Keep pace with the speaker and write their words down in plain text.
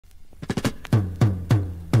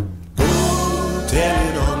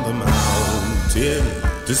him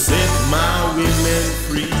to set my women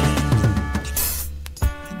free.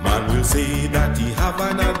 Man will say that he have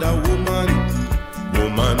another woman,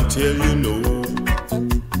 woman tell you no.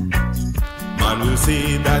 Man will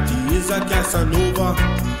say that he is a Casanova,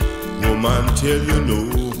 woman tell you no.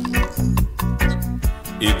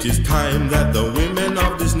 It is time that the women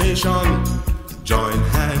of this nation join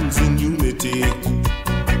hands in unity.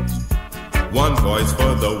 One voice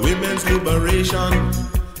for the women's liberation,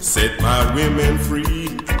 set my women free.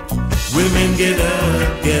 Women get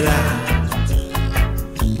up, get out.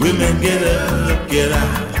 Women get up, get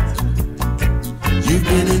out. You've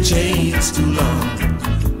been in chains too long,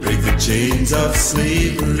 break the chains of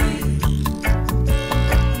slavery.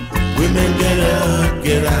 Women get up,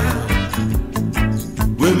 get out.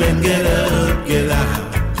 Women get up, get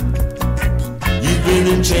out. You've been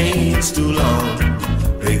in chains too long,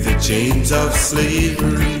 break the chains of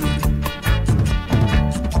slavery.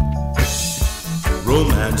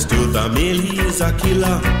 Romance to the male, he is a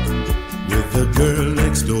killer with the girl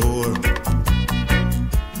next door,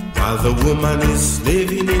 while the woman is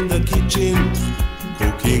slaving in the kitchen,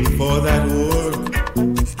 cooking for that work.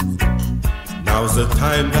 Now's the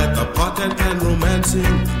time that the pot and pan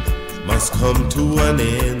romancing must come to an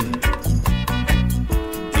end.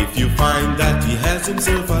 If you find that he has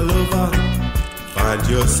himself a lover, find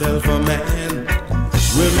yourself a man.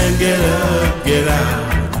 Women get up, get out.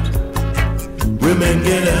 Women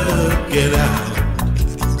get up, get out.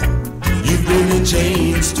 You've been in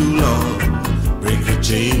chains too long, break the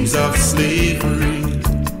chains of slavery.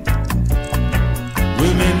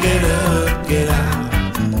 Women get up, get out.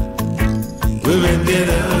 Women get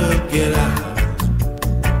up, get out.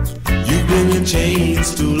 You've been in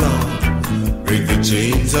chains too long, break the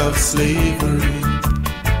chains of slavery.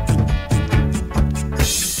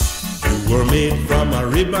 You were made from a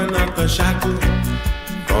ribbon, not a shackle,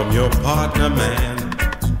 from your partner man.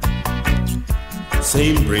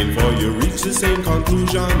 Same brain for you reach the same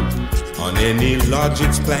conclusion on any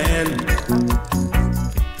logic's plan.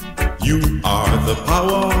 You are the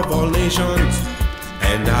power of all nations,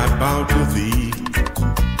 and I bow to thee.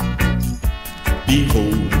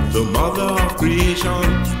 Behold the mother of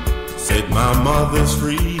creation, set my mothers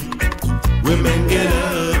free. Women get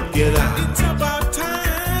up, get out. It's about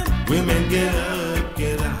time. Women get up.